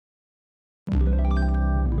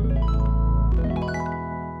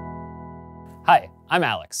I'm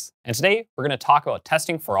Alex, and today we're going to talk about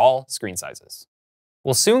testing for all screen sizes.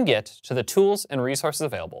 We'll soon get to the tools and resources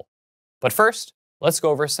available, but first, let's go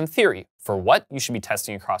over some theory for what you should be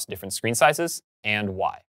testing across different screen sizes and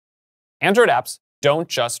why. Android apps don't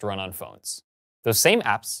just run on phones. Those same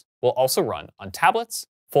apps will also run on tablets,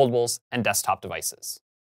 foldables, and desktop devices.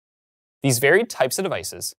 These varied types of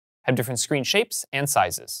devices have different screen shapes and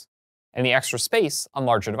sizes, and the extra space on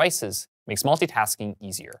larger devices makes multitasking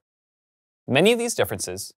easier. Many of these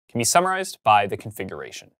differences can be summarized by the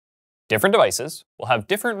configuration. Different devices will have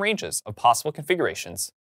different ranges of possible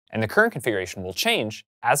configurations, and the current configuration will change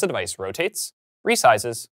as the device rotates,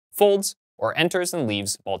 resizes, folds, or enters and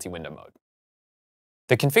leaves multi-window mode.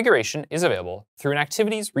 The configuration is available through an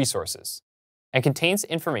activity's resources and contains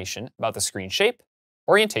information about the screen shape,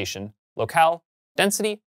 orientation, locale,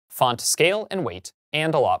 density, font scale and weight,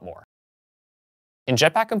 and a lot more. In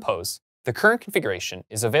Jetpack Compose, the current configuration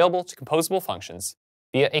is available to composable functions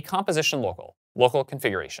via a composition local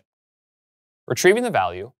configuration. Retrieving the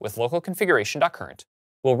value with local configuration.current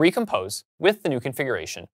will recompose with the new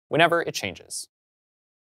configuration whenever it changes.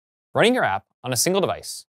 Running your app on a single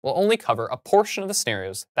device will only cover a portion of the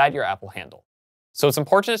scenarios that your app will handle, so it's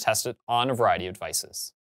important to test it on a variety of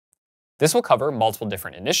devices. This will cover multiple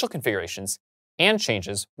different initial configurations and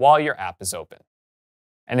changes while your app is open.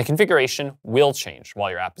 And the configuration will change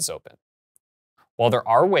while your app is open. While there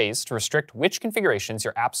are ways to restrict which configurations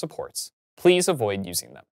your app supports, please avoid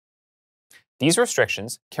using them. These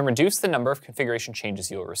restrictions can reduce the number of configuration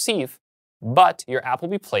changes you will receive, but your app will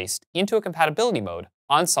be placed into a compatibility mode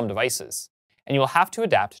on some devices, and you will have to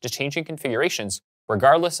adapt to changing configurations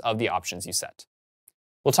regardless of the options you set.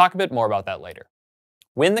 We'll talk a bit more about that later.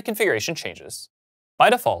 When the configuration changes,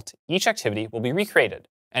 by default, each activity will be recreated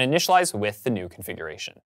and initialized with the new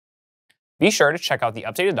configuration. Be sure to check out the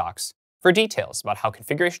updated docs for details about how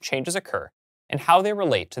configuration changes occur and how they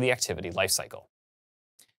relate to the activity lifecycle.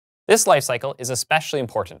 This lifecycle is especially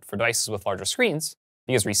important for devices with larger screens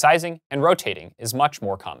because resizing and rotating is much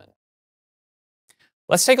more common.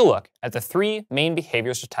 Let's take a look at the three main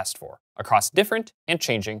behaviors to test for across different and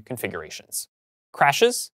changing configurations: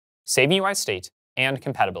 crashes, saving UI state, and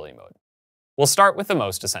compatibility mode. We'll start with the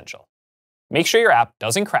most essential. Make sure your app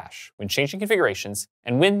doesn't crash when changing configurations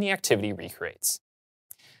and when the activity recreates.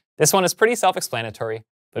 This one is pretty self-explanatory,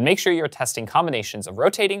 but make sure you're testing combinations of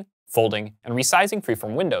rotating, folding, and resizing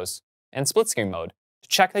freeform windows and split screen mode to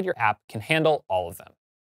check that your app can handle all of them.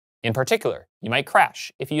 In particular, you might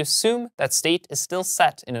crash if you assume that state is still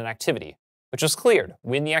set in an activity, which was cleared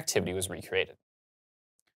when the activity was recreated.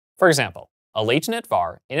 For example, a latent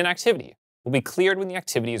var in an activity will be cleared when the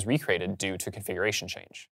activity is recreated due to configuration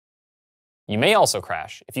change. You may also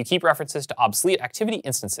crash if you keep references to obsolete activity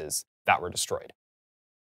instances that were destroyed.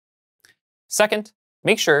 Second,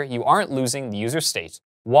 make sure you aren't losing the user state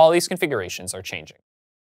while these configurations are changing.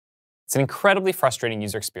 It's an incredibly frustrating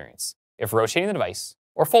user experience if rotating the device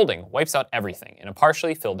or folding wipes out everything in a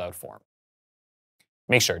partially filled out form.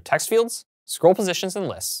 Make sure text fields, scroll positions and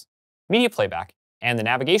lists, media playback, and the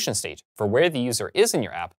navigation state for where the user is in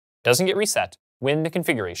your app doesn't get reset when the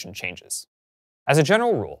configuration changes. As a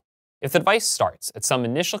general rule, if the device starts at some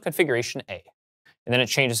initial configuration A, and then it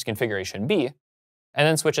changes to configuration B, and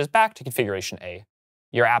then switches back to configuration A,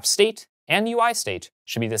 your app state and UI state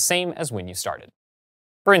should be the same as when you started.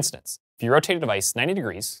 For instance, if you rotate a device 90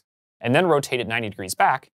 degrees, and then rotate it 90 degrees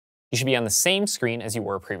back, you should be on the same screen as you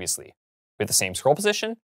were previously, with the same scroll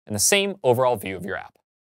position and the same overall view of your app.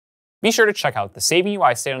 Be sure to check out the Saving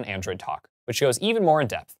UI State on Android talk, which goes even more in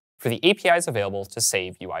depth for the APIs available to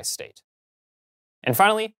save UI state. And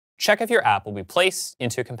finally, check if your app will be placed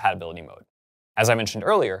into compatibility mode. As I mentioned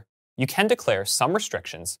earlier, you can declare some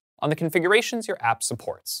restrictions on the configurations your app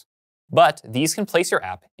supports, but these can place your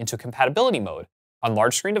app into compatibility mode on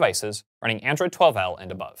large screen devices running Android 12L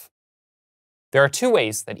and above. There are two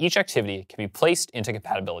ways that each activity can be placed into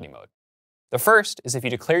compatibility mode. The first is if you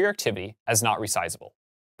declare your activity as not resizable,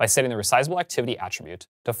 by setting the resizable activity attribute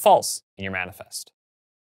to false in your manifest.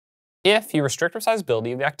 If you restrict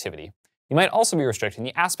resizability of the activity, you might also be restricting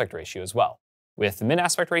the aspect ratio as well, with the min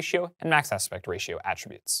aspect ratio and max aspect ratio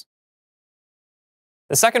attributes.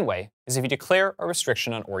 The second way is if you declare a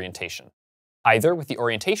restriction on orientation, either with the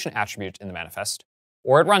orientation attribute in the manifest,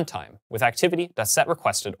 or at runtime with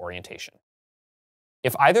activity.setRequested orientation.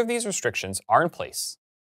 If either of these restrictions are in place,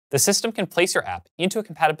 the system can place your app into a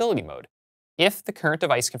compatibility mode if the current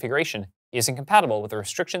device configuration is incompatible with the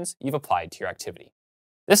restrictions you've applied to your activity.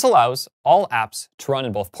 This allows all apps to run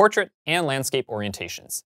in both portrait and landscape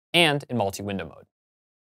orientations, and in multi-window mode.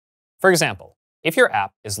 For example, if your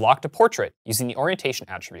app is locked to portrait using the orientation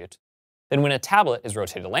attribute, then when a tablet is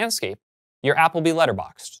rotated to landscape, your app will be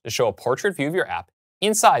letterboxed to show a portrait view of your app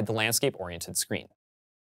inside the landscape-oriented screen.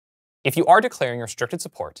 If you are declaring restricted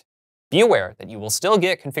support, be aware that you will still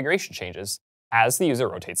get configuration changes as the user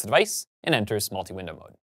rotates the device and enters multi-window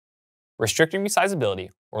mode. Restricting resizability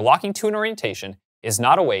or locking to an orientation is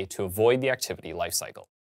not a way to avoid the activity lifecycle.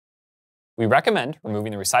 We recommend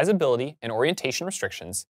removing the resizability and orientation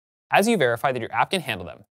restrictions as you verify that your app can handle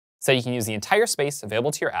them, so you can use the entire space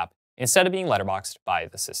available to your app instead of being letterboxed by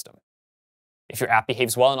the system. If your app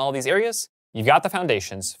behaves well in all these areas, you've got the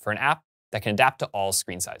foundations for an app that can adapt to all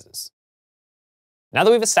screen sizes. Now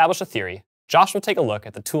that we've established a theory, Josh will take a look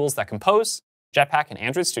at the tools that Compose, Jetpack, and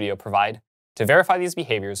Android Studio provide to verify these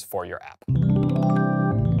behaviors for your app.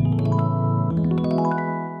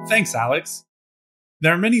 Thanks, Alex.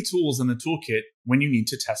 There are many tools in the toolkit when you need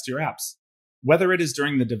to test your apps. Whether it is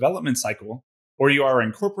during the development cycle or you are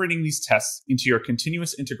incorporating these tests into your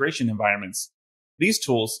continuous integration environments, these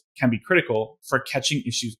tools can be critical for catching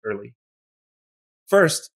issues early.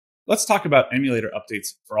 First, let's talk about emulator updates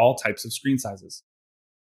for all types of screen sizes.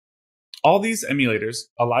 All these emulators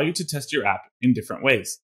allow you to test your app in different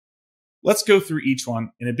ways. Let's go through each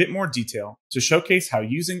one in a bit more detail to showcase how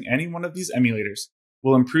using any one of these emulators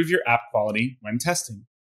will improve your app quality when testing.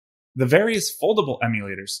 The various foldable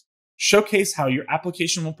emulators showcase how your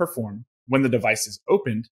application will perform when the device is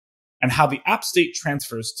opened and how the app state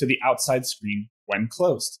transfers to the outside screen when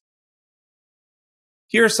closed.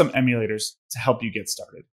 Here are some emulators to help you get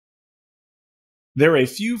started. There are a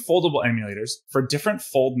few foldable emulators for different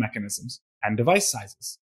fold mechanisms and device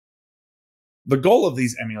sizes. The goal of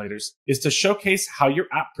these emulators is to showcase how your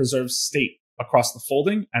app preserves state across the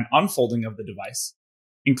folding and unfolding of the device,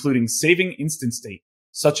 including saving instant state,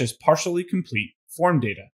 such as partially complete form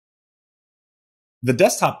data. The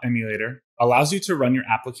desktop emulator allows you to run your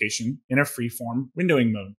application in a freeform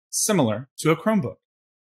windowing mode, similar to a Chromebook.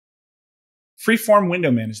 Freeform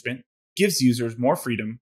window management gives users more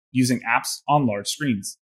freedom using apps on large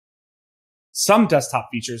screens. Some desktop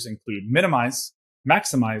features include minimize,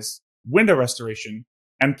 maximize, window restoration,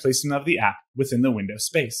 and placement of the app within the window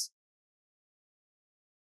space.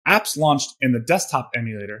 Apps launched in the desktop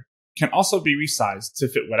emulator can also be resized to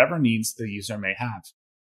fit whatever needs the user may have.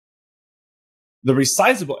 The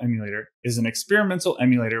resizable emulator is an experimental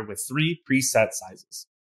emulator with 3 preset sizes.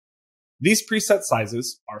 These preset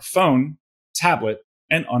sizes are phone, tablet,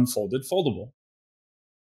 and unfolded foldable.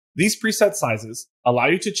 These preset sizes allow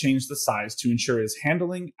you to change the size to ensure it is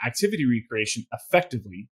handling activity recreation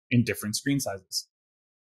effectively in different screen sizes.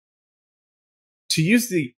 To use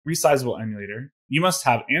the resizable emulator, you must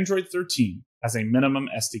have Android 13 as a minimum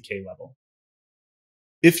SDK level.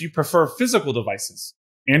 If you prefer physical devices,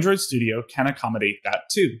 Android Studio can accommodate that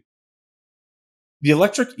too. The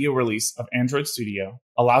Electric Eel release of Android Studio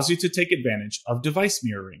allows you to take advantage of device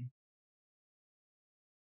mirroring.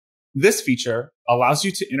 This feature allows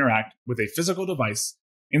you to interact with a physical device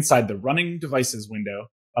inside the Running Devices window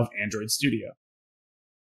of Android Studio.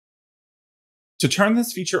 To turn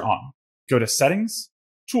this feature on, go to Settings,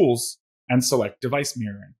 Tools, and select Device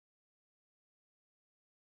Mirroring.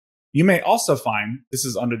 You may also find this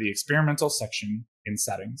is under the Experimental section in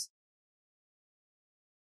Settings.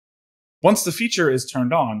 Once the feature is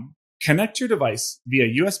turned on, connect your device via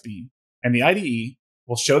USB, and the IDE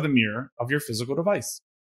will show the mirror of your physical device.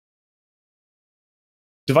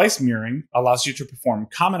 Device mirroring allows you to perform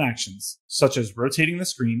common actions, such as rotating the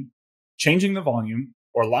screen, changing the volume,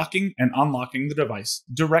 or locking and unlocking the device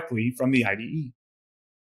directly from the IDE.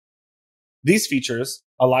 These features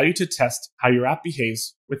allow you to test how your app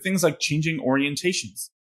behaves with things like changing orientations,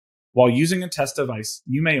 while using a test device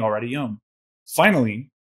you may already own.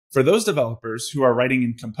 Finally, for those developers who are writing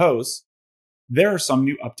in Compose, there are some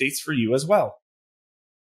new updates for you as well.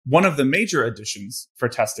 One of the major additions for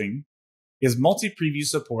testing is multi-preview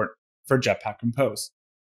support for Jetpack Compose.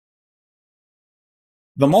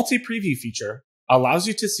 The multi-preview feature allows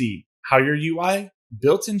you to see how your UI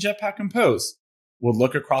built in Jetpack Compose will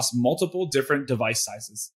look across multiple different device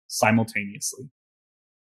sizes simultaneously.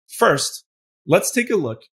 First, let's take a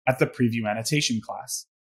look at the Preview Annotation class.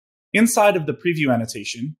 Inside of the Preview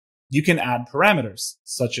Annotation, you can add parameters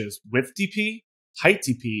such as width dp, height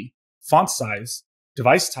dp, font size,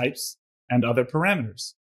 device types, and other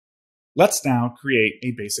parameters. Let's now create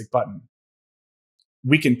a basic button.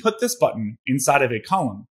 We can put this button inside of a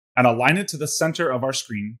column and align it to the center of our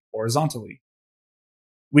screen horizontally.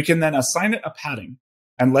 We can then assign it a padding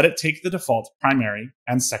and let it take the default primary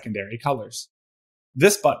and secondary colors.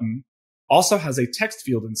 This button also has a text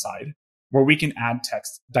field inside where we can add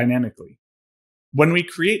text dynamically. When we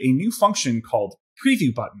create a new function called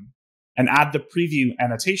Preview Button and add the preview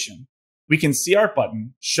annotation, we can see our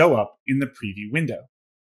button show up in the preview window.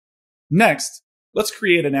 Next, let's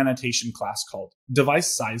create an annotation class called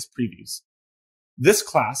Device Size Previews. This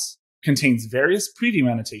class contains various preview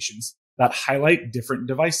annotations that highlight different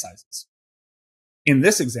device sizes. In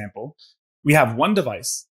this example, we have one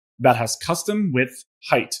device that has custom width,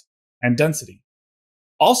 height, and density.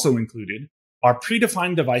 Also included are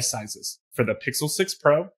predefined device sizes for the Pixel 6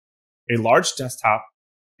 Pro, a large desktop,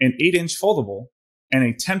 an 8-inch foldable, and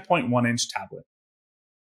a 10.1-inch tablet.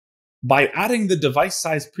 By adding the device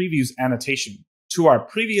size previews annotation to our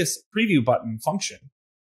previous preview button function,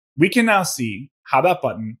 we can now see how that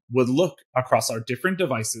button would look across our different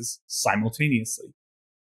devices simultaneously.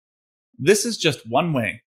 This is just one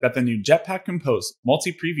way that the new Jetpack Compose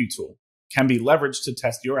multi-preview tool can be leveraged to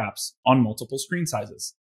test your apps on multiple screen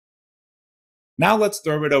sizes. Now let's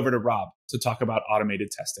throw it over to Rob to talk about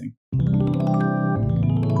automated testing.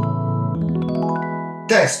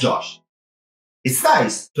 Thanks, Josh. It's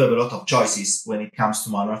nice to have a lot of choices when it comes to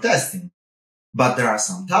manual testing, but there are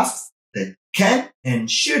some tasks that can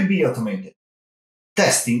and should be automated.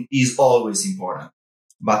 Testing is always important,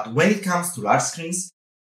 but when it comes to large screens,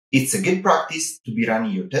 it's a good practice to be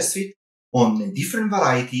running your test suite on a different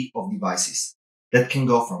variety of devices that can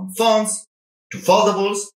go from phones to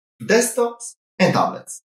foldables to desktops and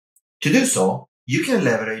tablets. To do so, you can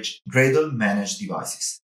leverage Gradle managed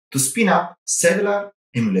devices to spin up several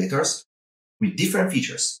emulators with different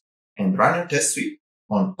features and run your test suite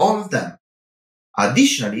on all of them.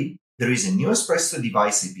 Additionally, there is a new Espresso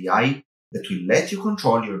device API that will let you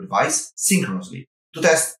control your device synchronously to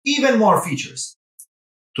test even more features.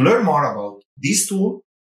 To learn more about this tool,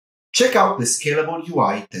 check out the Scalable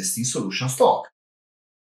UI Testing Solutions talk.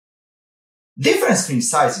 Different screen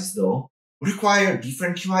sizes, though, require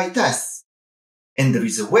different UI tests, and there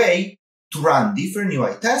is a way to run different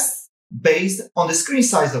UI tests based on the screen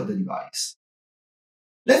size of the device.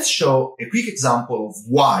 Let's show a quick example of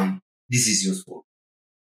why this is useful.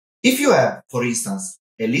 If you have, for instance,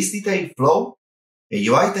 a list detail flow, a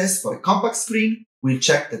UI test for a compact screen will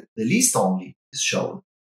check that the list only is shown,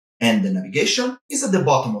 and the navigation is at the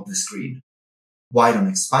bottom of the screen. While on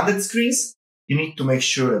expanded screens, you need to make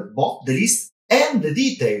sure that both the list and the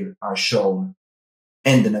detail are shown,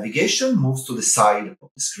 and the navigation moves to the side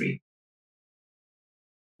of the screen.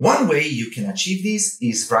 One way you can achieve this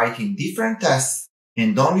is writing different tests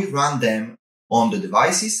and only run them on the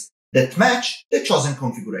devices that match the chosen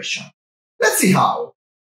configuration. Let's see how.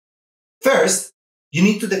 First, you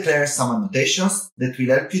need to declare some annotations that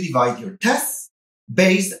will help you divide your tests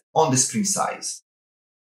based on the screen size.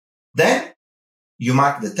 Then, you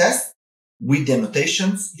mark the test with the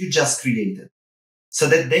annotations you just created, so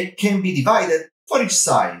that they can be divided for each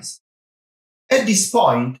size. At this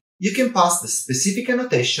point, you can pass the specific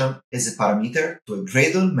annotation as a parameter to a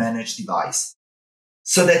Gradle managed device,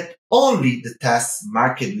 so that only the tests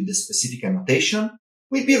marked with the specific annotation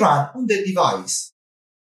will be run on that device.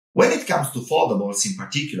 When it comes to foldables in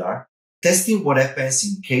particular, testing what happens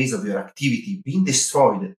in case of your activity being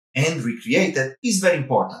destroyed and recreated is very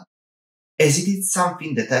important, as it is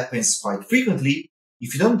something that happens quite frequently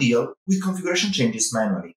if you don't deal with configuration changes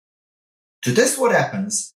manually. To test what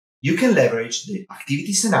happens, you can leverage the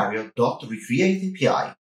ActivityScenario.Recreate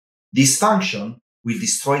API. This function will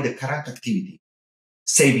destroy the current activity,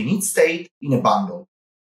 saving its state in a bundle,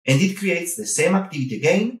 and it creates the same activity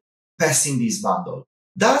again, passing this bundle,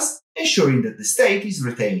 thus ensuring that the state is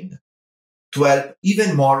retained. To help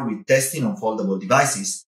even more with testing on foldable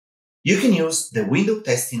devices, you can use the window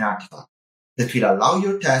testing artifact that will allow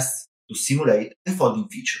your tests to simulate a folding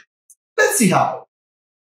feature. Let's see how.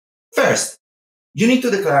 First, you need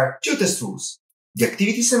to declare two test rules: the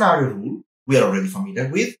activity scenario rule we are already familiar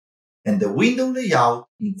with, and the window layout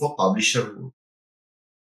info publisher rule.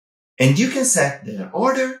 And you can set their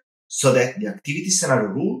order so that the activity scenario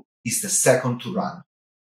rule is the second to run.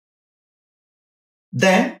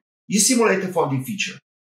 Then, you simulate a folding feature,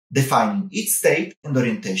 defining its state and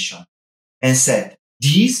orientation, and set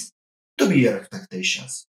these to be your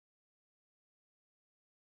expectations.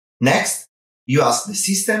 Next, you ask the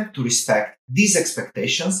system to respect these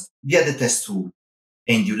expectations via the test rule,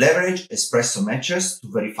 and you leverage Espresso matches to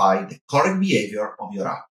verify the correct behavior of your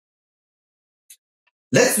app.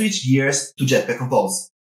 Let's switch gears to Jetpack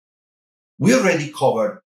Compose. We already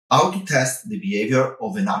covered how to test the behavior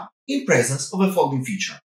of an app in presence of a folding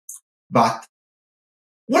feature. But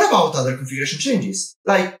what about other configuration changes,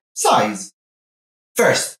 like size?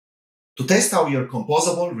 First, to test how your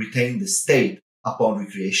composable retains the state upon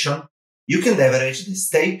recreation, you can leverage the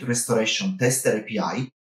State Restoration Tester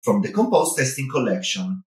API from the Compose testing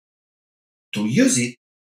collection. To use it,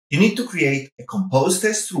 you need to create a Compose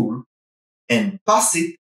test rule and pass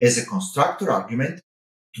it as a constructor argument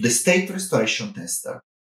to the state restoration tester.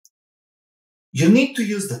 You need to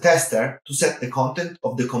use the tester to set the content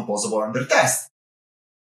of the composable under test.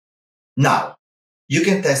 Now, you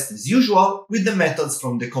can test as usual with the methods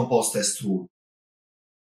from the compose test rule.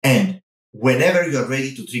 And whenever you are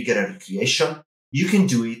ready to trigger a recreation, you can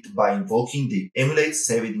do it by invoking the emulate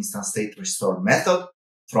saved instance state restore method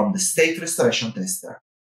from the state restoration tester.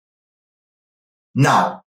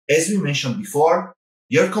 Now, as we mentioned before,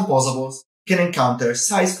 your composables can encounter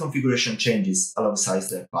size configuration changes alongside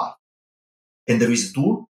their path. And there is a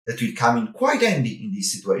tool that will come in quite handy in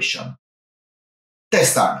this situation.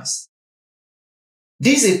 Test harness.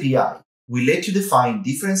 This API will let you define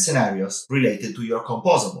different scenarios related to your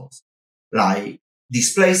composables, like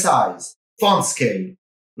display size, font scale,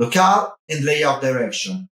 locale and layout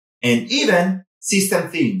direction, and even system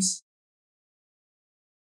themes.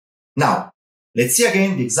 Now, let's see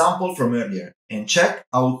again the example from earlier and check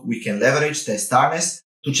how we can leverage test harness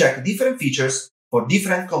to check different features for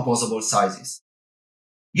different composable sizes.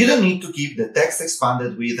 You don't need to keep the text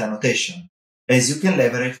expanded with annotation, as you can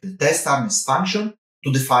leverage the test harness function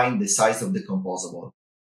to define the size of the composable,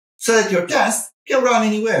 so that your test can run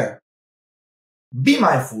anywhere. Be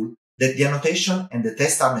mindful that the annotation and the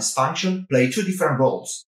test harness function play two different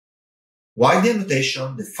roles. While the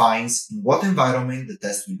annotation defines in what environment the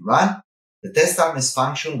test will run, the test harness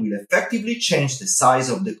function will effectively change the size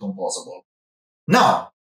of the composable.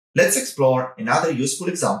 Now, let's explore another useful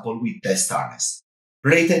example with test harness,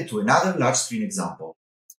 related to another large screen example.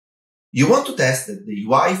 You want to test that the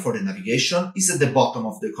UI for the navigation is at the bottom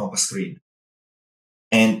of the compass screen,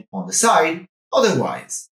 and on the side,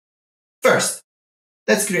 otherwise. First,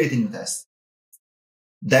 let's create a new test.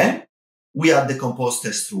 Then, we add the compose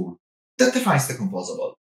test rule that defines the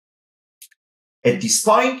composable. At this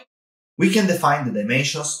point, we can define the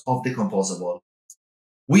dimensions of the composable.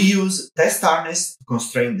 We use test harness to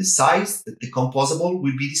constrain the size that the composable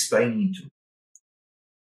will be displaying into.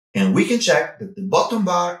 And we can check that the bottom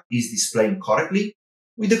bar is displaying correctly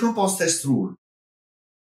with the compose test rule.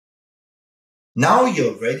 Now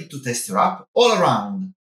you're ready to test your app all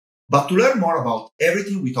around. But to learn more about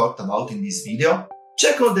everything we talked about in this video,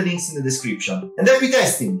 check all the links in the description and happy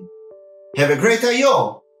testing! Have a great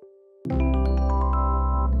I/O!